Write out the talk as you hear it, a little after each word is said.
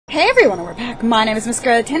everyone, and we're back. My name is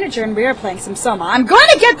MissScarletTanager, and we are playing some SOMA. I'm going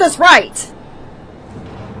to get this right!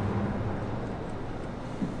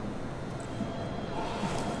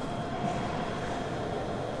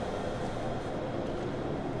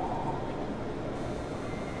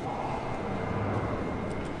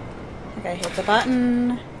 Okay, hit the button.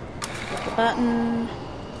 Hit the button.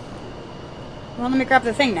 Well, let me grab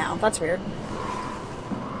the thing now. That's weird.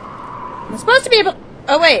 I'm supposed to be able...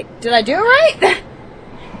 Oh, wait. Did I do it right?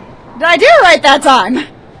 Did I do it right that time?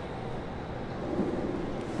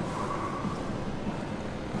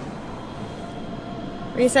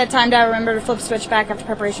 Reset timed out. Remember to flip switch back after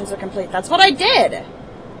preparations are complete. That's what I did!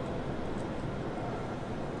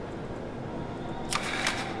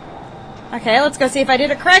 Okay, let's go see if I did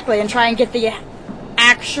it correctly and try and get the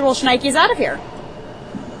actual shnikes out of here.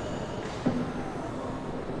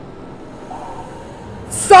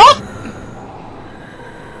 Sup?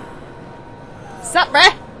 Sup,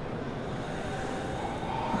 bruh?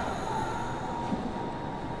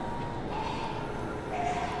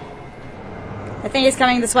 I think he's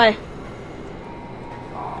coming this way.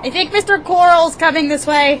 I think Mr. Coral's coming this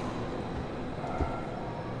way.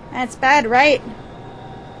 That's bad, right?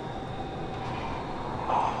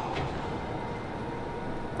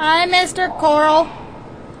 Hi, Mr. Coral.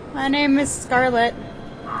 My name is Scarlet.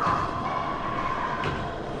 I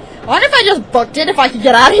wonder if I just booked it if I could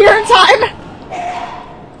get out of here in time.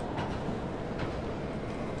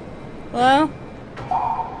 Hello?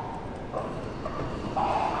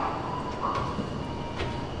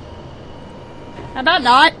 How about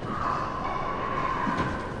not?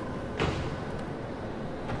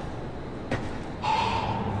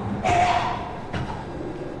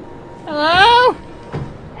 Hello?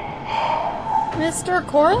 Mr.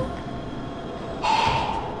 Coral?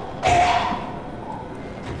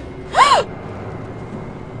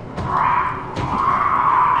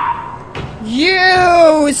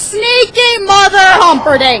 You sneaky mother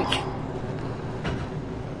humperdinck!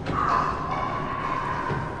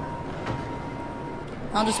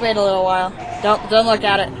 I'll just wait a little while. Don't look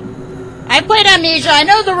at it. I played Amnesia, I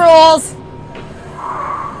know the rules!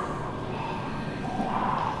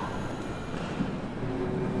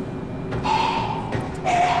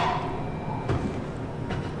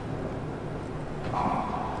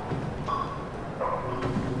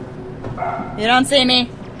 You don't see me.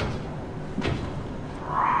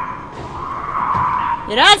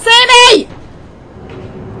 You don't see me!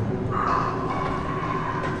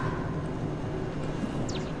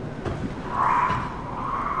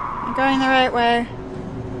 I'm going the right way.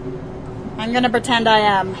 I'm gonna pretend I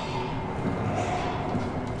am.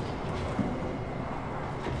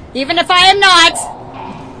 Even if I am not!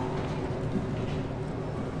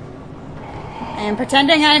 I am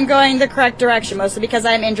pretending I am going the correct direction, mostly because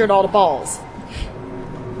I am injured all the balls.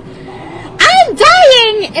 I'm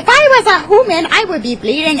dying! If I was a human, I would be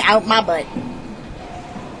bleeding out my butt.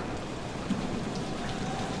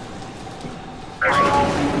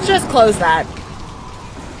 Let's just close that.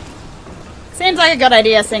 Seems like a good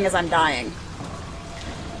idea, seeing as I'm dying.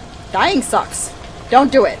 Dying sucks.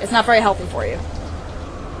 Don't do it. It's not very healthy for you.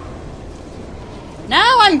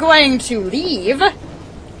 Now I'm going to leave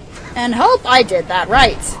and hope I did that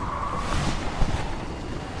right.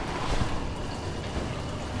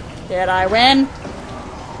 Did I win?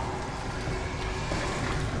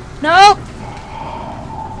 Nope.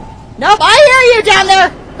 Nope, I hear you down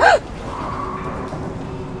there!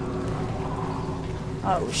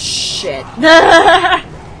 Oh, shit.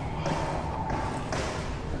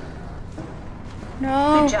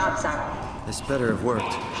 No. Good job, son. This better have worked.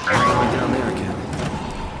 I'm going down there again.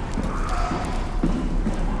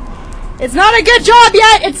 It's not a good job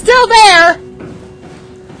yet! It's still there!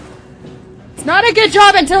 It's not a good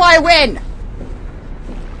job until I win!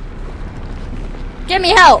 Give me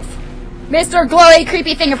health! Mr. Glowy,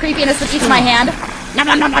 creepy thing of creepiness that eats my hand. Nom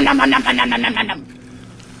nom nom nom nom nom nom nom nom nom nom nom.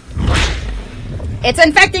 It's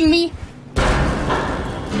infecting me!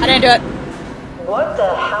 I didn't do it. What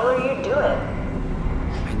the hell are you doing?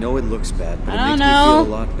 I know it looks bad, but it makes me feel a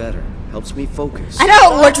lot better. Helps me focus. I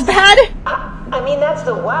know it looks bad! I mean, that's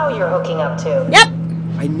the WoW you're hooking up to. Yep!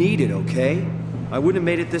 I need it, okay? I wouldn't have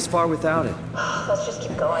made it this far without it. Let's just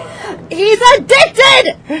keep going. He's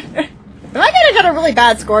addicted! Am I gonna get a really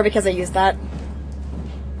bad score because I used that?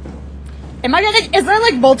 Am I gonna... Is there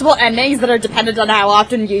like multiple endings that are dependent on how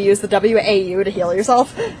often you use the WAU to heal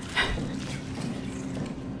yourself?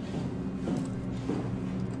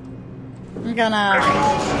 I'm gonna...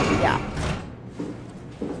 Yeah.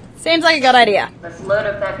 Seems like a good idea. Let's load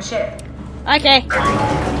up that chip. Okay.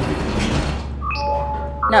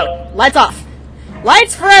 No. Lights off.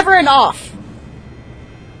 Lights forever and off.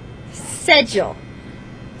 Schedule.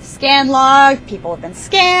 Scan log. People have been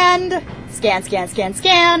scanned. Scan, scan, scan,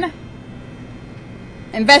 scan.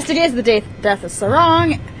 Investigates the death of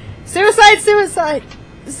Sarong. Suicide, suicide,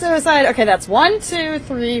 suicide. Okay, that's 1, 2,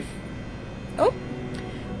 3. Oh.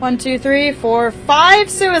 1, 2, 3, 4, 5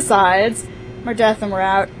 suicides. More death and we're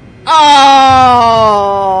out. Oh.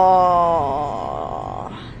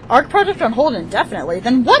 ARC project on hold indefinitely.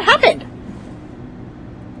 Then what happened?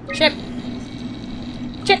 Chip.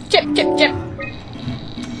 Chip, chip, chip, chip.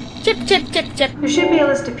 Chip, chip, chip, chip. There should be a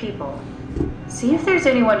list of people. See if there's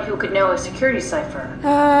anyone who could know a security cipher.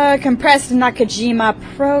 Compressed Nakajima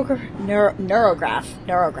neurograph.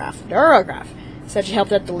 Said she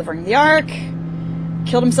helped out delivering the ARC.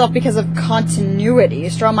 Killed himself because of continuity.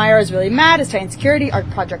 Strohmeyer is really mad. Is Titan security. ARC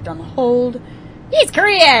project on hold. He's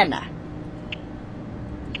Korean!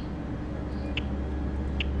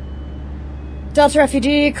 Delta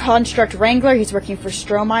refugee, construct wrangler. He's working for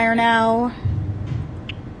Strohmeyer now.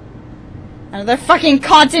 Another fucking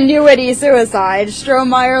continuity suicide.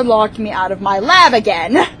 Strohmeyer locked me out of my lab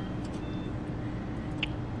again.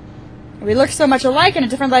 We look so much alike. In a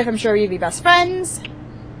different life, I'm sure we'd be best friends.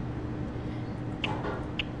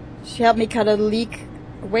 She helped me cut a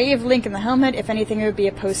wave link in the helmet. If anything, it would be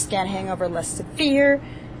a post-scan hangover less severe.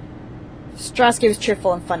 Strasky was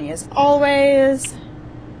cheerful and funny as always.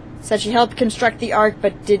 Said she helped construct the ARC,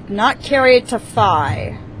 but did not carry it to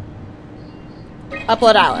Phi.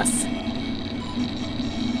 Upload Alice.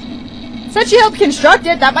 Said she helped construct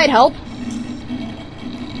it. That might help.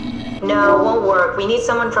 No, it won't work. We need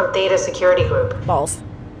someone from Theta Security Group. Balls.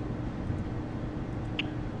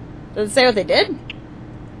 Does it say what they did?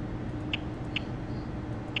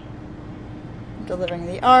 Delivering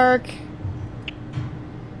the ARC.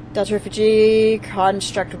 Delta refugee.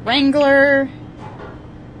 Construct wrangler.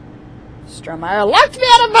 Strohmeyer locked me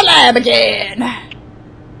out of my lab again! I'm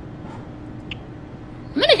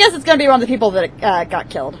gonna guess it's gonna be one of the people that got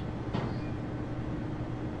killed.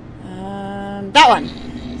 That one.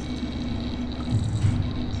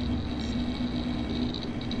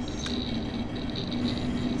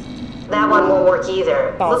 That one won't work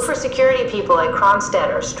either. Balls. Look for security people at Kronstadt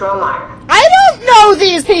or Strohmeyer. I don't know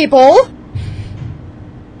these people!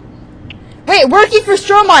 Wait, working for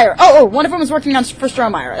Strohmeyer. Oh, one of them was working for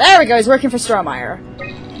Strohmeyer. There we go, he's working for Strohmeyer.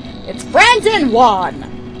 It's Brandon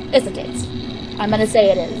Wan. Isn't it? I'm gonna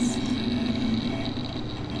say it is.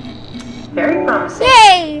 Very promising.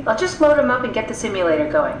 Yay! I'll just load him up and get the simulator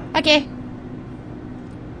going. Okay.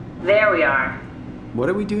 There we are. What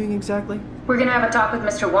are we doing exactly? We're gonna have a talk with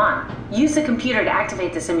Mr. Wan. Use the computer to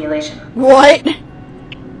activate the simulation. What?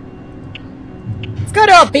 Let's go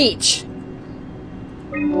to a beach.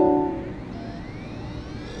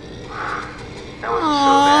 That wasn't so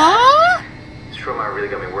Aww. bad. Strohmeyer really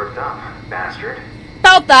got me worked up, bastard.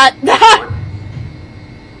 About that. What?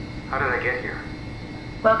 How did I get here?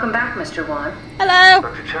 Welcome back, Mr. Wan. Hello.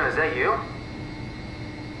 Dr. Chen, is that you?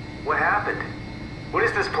 What happened? What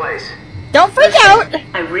is this place? Don't freak out.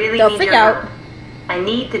 I really Don't need freak your out. help. I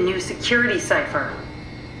need the new security cipher.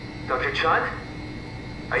 Dr. Chen?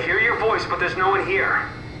 I hear your voice, but there's no one here.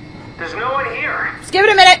 There's no one here. Just give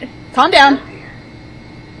it a minute. Calm down. Empty.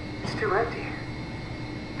 It's too empty.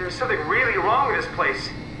 There's something really wrong with this place.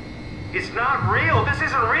 It's not real. This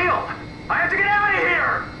isn't real. I have to get out of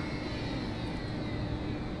here.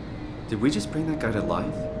 Did we just bring that guy to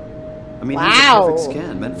life? I mean, Wow. he's a perfect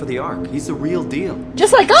scan, meant for the ARC. He's the real deal.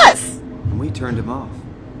 Just like us. And we turned him off.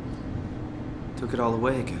 Took it all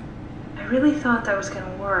away again. I really thought that was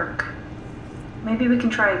gonna work. Maybe we can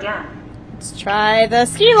try again. Let's try the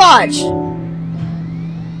ski lodge.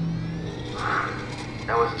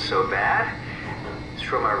 That wasn't so bad.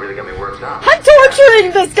 Strohmeyer really got me worked up. I'm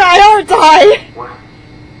torturing this guy, aren't I? What?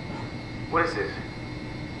 What is this?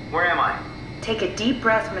 Where am I? Take a deep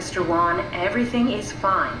breath, Mr. Wan. Everything is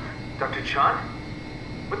fine. Dr. Chan?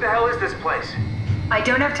 What the hell is this place? I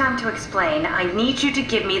don't have time to explain. I need you to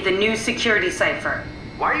give me the new security cipher.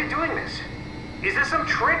 Why are you doing this? Is this some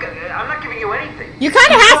trick? I'm not giving you anything. You kind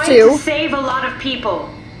of I'm have trying to. save a lot of people.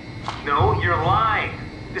 No, you're lying.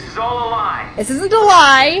 This is all a lie. This isn't a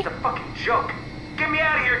lie. It's a fucking joke. Get me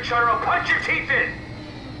out of here, Chun, or I'll punch your teeth in.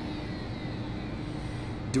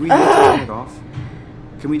 Do we need to turn it off?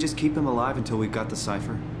 Can we just keep him alive until we've got the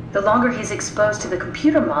cipher? The longer he's exposed to the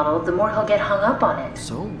computer model, the more he'll get hung up on it.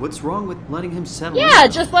 So, what's wrong with letting him settle Yeah,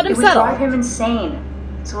 in? just let him It would drive settle. him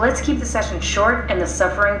insane. So let's keep the session short and the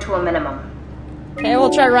suffering to a minimum. Okay,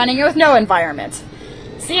 we'll try running it with no environment.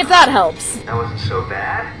 See if that helps. That wasn't so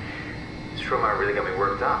bad. Strohmeyer really got me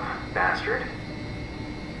worked up, bastard.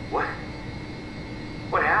 What?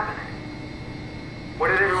 What happened?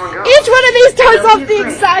 Where did everyone go? Each one of these starts Don't off be the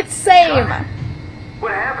afraid. exact Try time.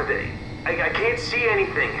 What happened? I can't see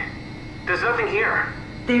anything. There's nothing here.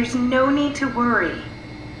 There's no need to worry.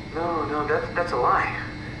 No, that's a lie.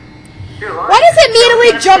 You're lying. Why does it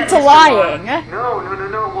immediately jump to lying? No.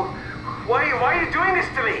 Well, why are you doing this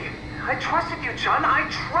to me? I trusted you, Chun. I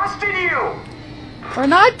trusted you. We're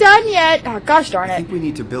not done yet. Oh, gosh darn I it. think we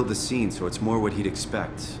need to build the scene so it's more what he'd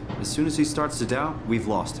expect. As soon as he starts to doubt, we've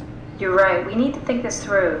lost him. You're right. We need to think this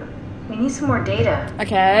through. We need some more data.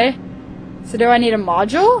 Okay. So do I need a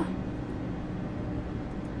module?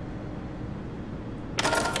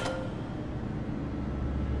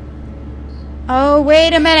 Oh,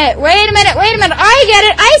 wait a minute. I get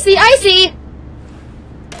it. I see.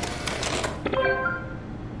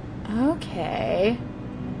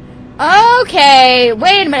 Okay,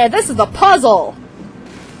 wait a minute. This is a puzzle.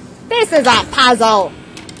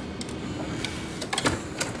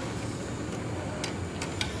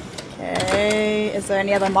 Okay, is there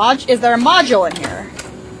any other is there a module in here?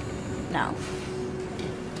 No.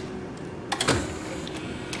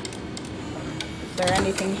 Is there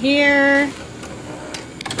anything here?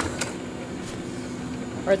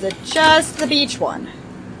 Or is it just the beach one?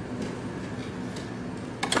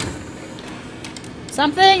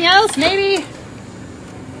 Something else, maybe?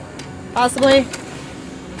 Possibly?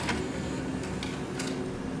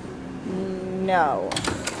 No.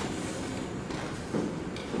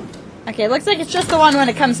 Okay, looks like it's just the one when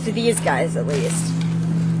it comes to these guys, at least.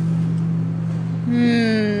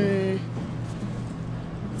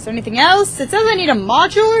 Is there anything else? It says I need a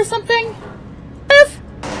module or something? Oof.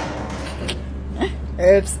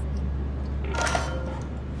 Oops.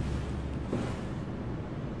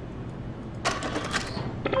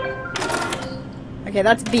 Okay,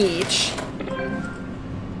 that's beach.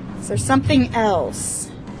 Is there something else?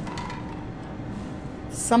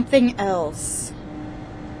 Something else.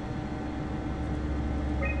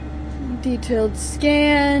 Detailed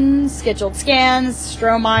scans, scheduled scans.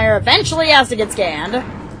 Strohmeyer eventually has to get scanned.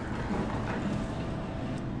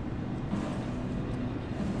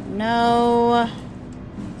 No.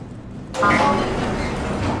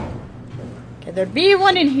 Okay, there'd be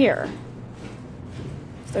one in here.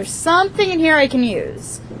 So there's something in here I can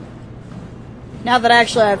use. Now that I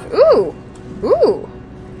actually have... Ooh! Ooh!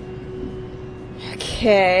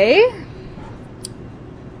 Okay.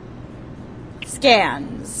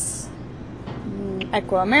 Scans.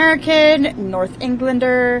 Echo-American, North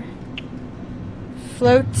Englander,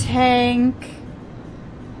 float tank,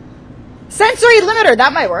 sensory limiter,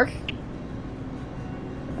 that might work.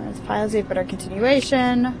 There's piles of better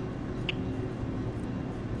continuation.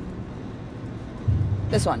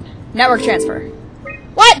 This one, network transfer.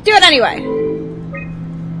 What? Do it anyway.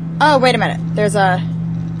 Oh, wait a minute. There's a...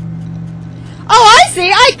 Oh, I see.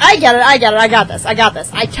 I get it. I got this.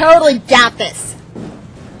 I totally got this.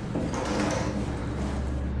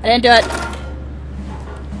 I didn't do it.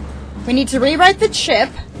 We need to rewrite the chip.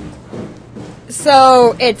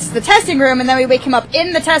 So it's the testing room, and then we wake him up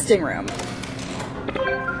in the testing room.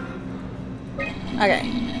 Okay.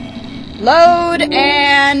 Load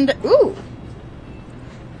and... Ooh.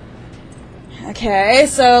 Okay,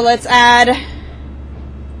 so let's add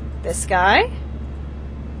this guy.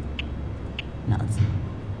 No, let's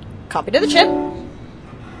copy to the chip.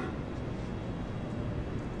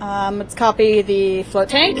 Let's copy the float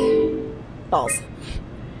tank. Balls.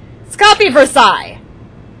 Let's copy Versailles.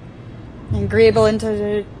 Agreeable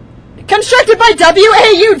into... Constructed by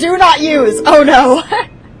WAU, do not use! Oh no!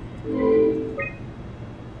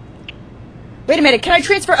 Wait a minute, can I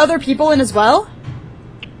transfer other people in as well?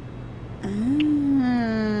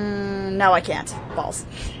 No, I can't. Balls.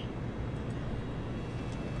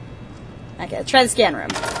 Okay, let's try the scan room.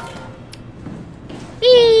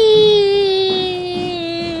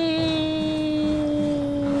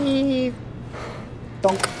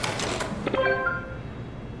 Donk.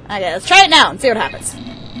 Okay, let's try it now and see what happens.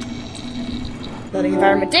 Loading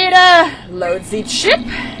environment data. Loads the chip.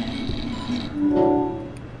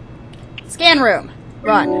 Scan room.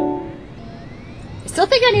 Run. I still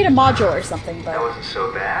think I need a module or something, but... That wasn't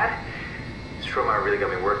so bad. Strohmeyer really got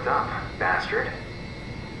me worked up, bastard.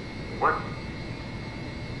 What?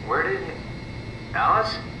 Where did...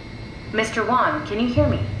 Alice? Mr. Wan, can you hear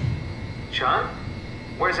me? Chun?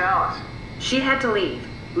 Where's Alice? She had to leave.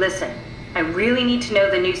 Listen, I really need to know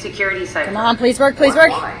the new security cipher. Come on, please work, please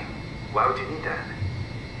work. Why? Why would you need that?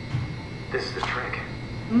 This is the trick.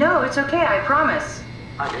 No, it's okay, I promise.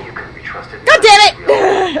 I knew you couldn't be trusted. God damn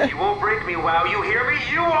it! You won't break me, WoW. You hear me?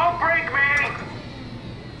 You won't break me!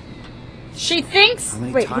 She thinks...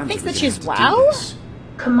 Wait, he thinks that she's WoW? WoW?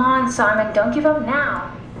 Come on, Simon, don't give up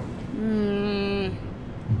now.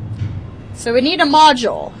 So we need a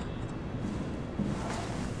module.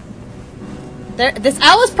 This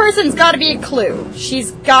Alice person's gotta be a clue.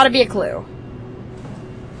 She's gotta be a clue.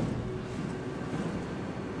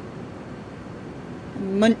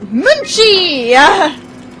 Munchie!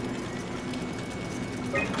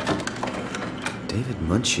 David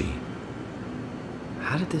Munchie.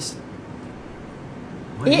 How did this...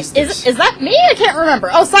 What is this? Is that me? I can't remember.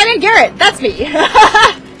 Oh, Simon Garrett. That's me.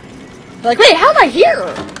 Like, wait, how am I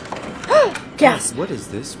here? Gasp. What is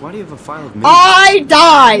this? Why do you have a file of... I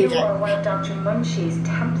died! You are one of Dr. Munchie's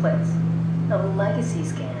templates. A legacy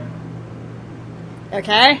scan.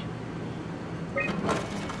 Okay.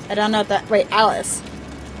 I don't know what that... Wait, Alice.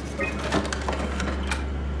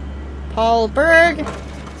 Paul Berg.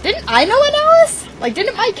 Didn't I know an Alice? Like,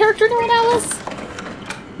 didn't my character know an Alice?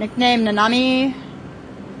 Nickname Nanami.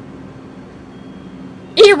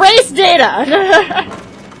 Erase data!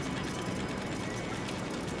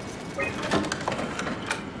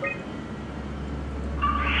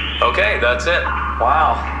 Okay, that's it.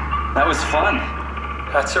 Wow, that was fun.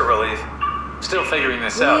 That's a relief. Still figuring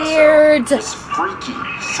this out, so... Weird. It's freaky.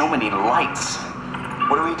 So many lights.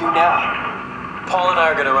 What do we do now? Paul and I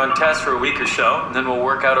are going to run tests for a week or so, and then we'll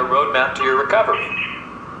work out a roadmap to your recovery.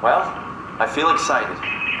 Well, I feel excited.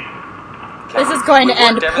 This is going to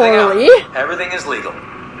end poorly. Everything is legal.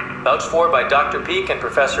 Vouched for by Dr. Peak and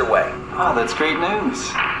Professor Way. Oh, that's great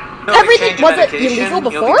news. No big change in Was it medication. illegal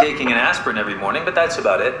before? You'll be taking an aspirin every morning, but that's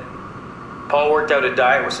about it. Paul worked out a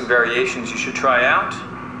diet with some variations you should try out.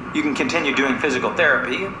 You can continue doing physical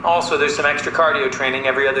therapy. Also, there's some extra cardio training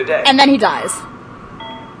every other day. And then he dies.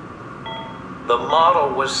 The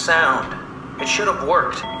model was sound. It should have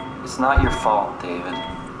worked. It's not your fault, David.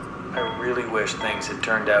 I really wish things had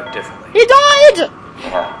turned out differently. He died!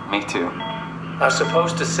 Yeah, me too. I was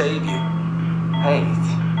supposed to save you. Hey,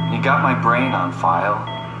 you got my brain on file.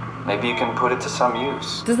 Maybe you can put it to some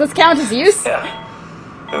use. Does this count as use? Yeah.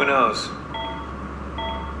 Who knows?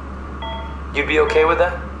 You'd be okay with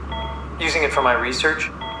that? Using it for my research?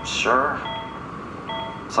 Sure.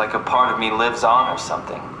 It's like a part of me lives on or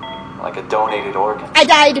something. Like a donated organ. I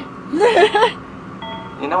died!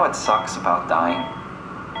 You know what sucks about dying?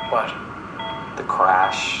 What? The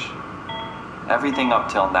crash. Everything up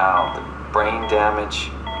till now. The brain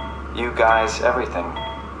damage. You guys, everything.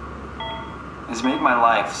 Has made my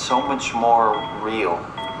life so much more real.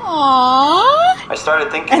 Aww. I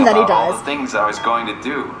started thinking And then he about all dies. the things I was going to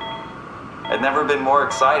do. I'd never been more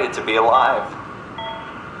excited to be alive.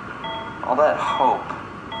 All that hope.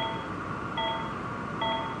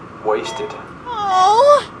 Wasted.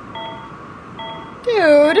 Aww.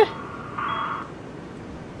 Dude.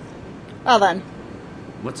 Well then.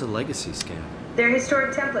 What's a legacy scan? They're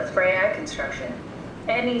historic templates for AI construction.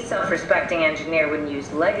 Any self-respecting engineer wouldn't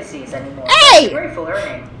use legacies anymore. Hey! Great for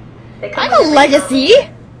learning. They come I'm a with legacy!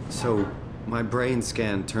 So, my brain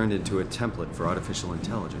scan turned into a template for artificial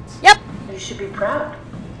intelligence. Yep. You should be proud.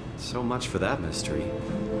 So much for that mystery.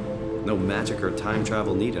 No magic or time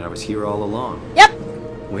travel needed. I was here all along. Yep.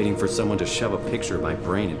 Waiting for someone to shove a picture of my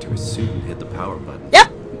brain into a suit and hit the power button.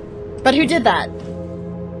 Yep. But who did that?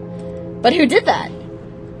 But who did that?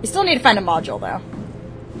 You still need to find a module, though.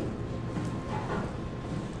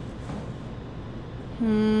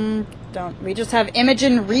 Don't. We just have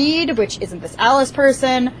Imogen Reed, which isn't this Alice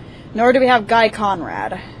person. Nor do we have Guy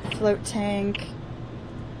Conrad. Float tank.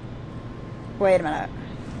 Wait a minute.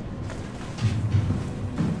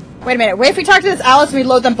 Wait a minute. Wait if we talk to this Alice and we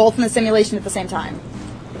load them both in the simulation at the same time.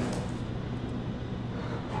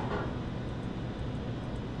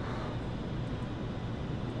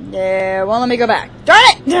 Yeah, well, let me go back. Darn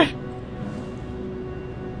it!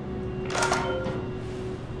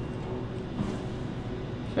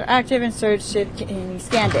 So active and search in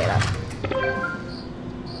scan data.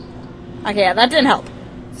 Okay, yeah, that didn't help.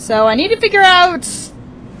 So I need to figure out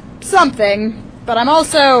something, but I'm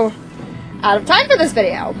also out of time for this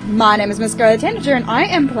video. My name is MissScarletTanager, and I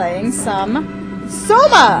am playing some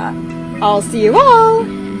SOMA. I'll see you all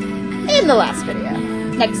in the last video.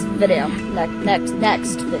 Next video.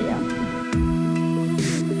 Next video.